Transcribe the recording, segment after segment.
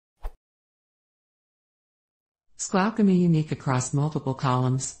Sqlalchemy unique across multiple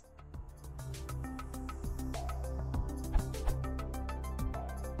columns.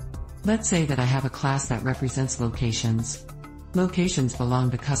 Let's say that I have a class that represents locations. Locations belong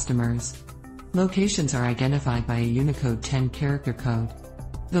to customers. Locations are identified by a Unicode 10-character code.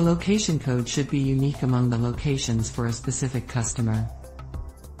 The location code should be unique among the locations for a specific customer.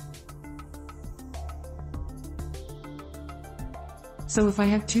 So if I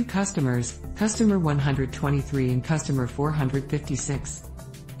have two customers, customer 123 and customer 456,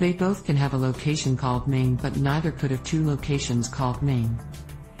 they both can have a location called main, but neither could have two locations called main.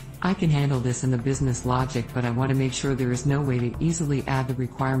 I can handle this in the business logic, but I want to make sure there is no way to easily add the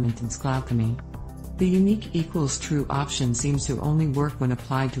requirement in sqlalchemy. The unique equals true option seems to only work when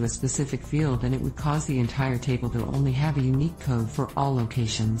applied to a specific field, and it would cause the entire table to only have a unique code for all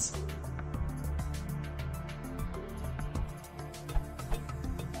locations.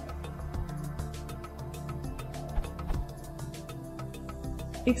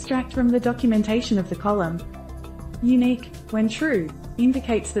 Extract from the documentation of the column. Unique, when true,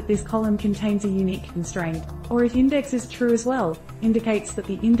 indicates that this column contains a unique constraint, or if index is true as well, indicates that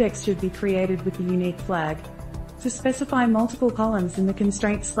the index should be created with the unique flag. To specify multiple columns in the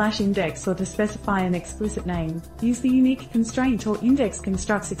constraint/index, or to specify an explicit name, use the unique constraint or index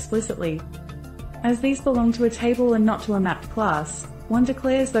constructs explicitly. As these belong to a table and not to a mapped class, one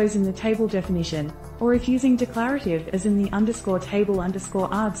declares those in the table definition, or if using declarative as in the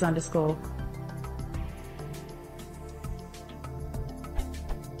 _table_args_.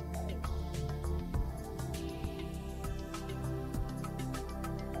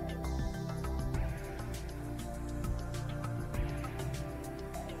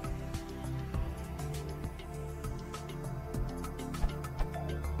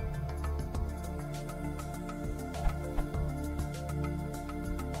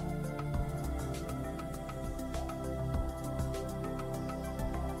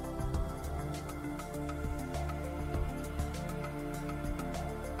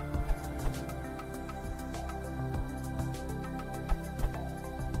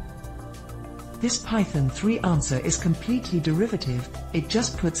 This Python 3 answer is completely derivative, it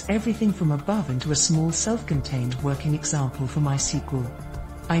just puts everything from above into a small self-contained working example for MySQL.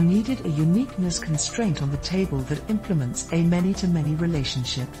 I needed a uniqueness constraint on the table that implements a many-to-many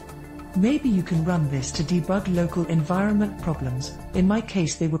relationship. Maybe you can run this to debug local environment problems. In my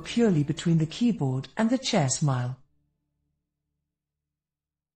case they were purely between the keyboard and the chair smile.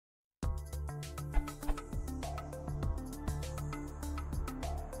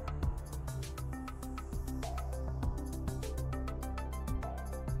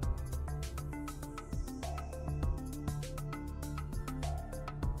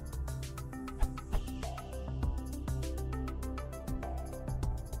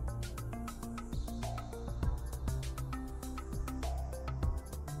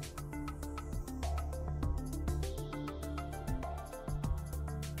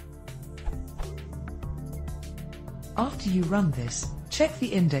 After you run this, check the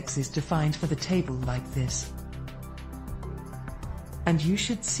indexes defined for the table like this. And you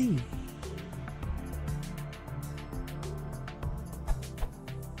should see.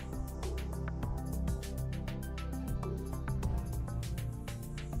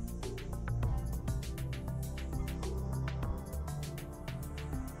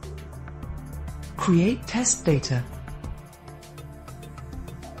 Create test data.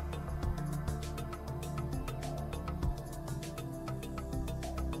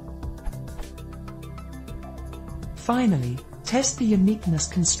 Finally, test the uniqueness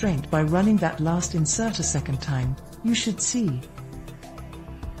constraint by running that last insert a second time. You should see.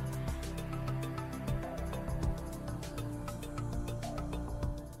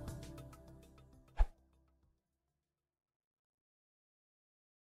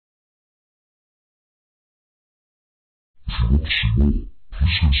 If you want to see more,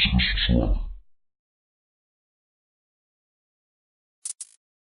 please consider subscribing.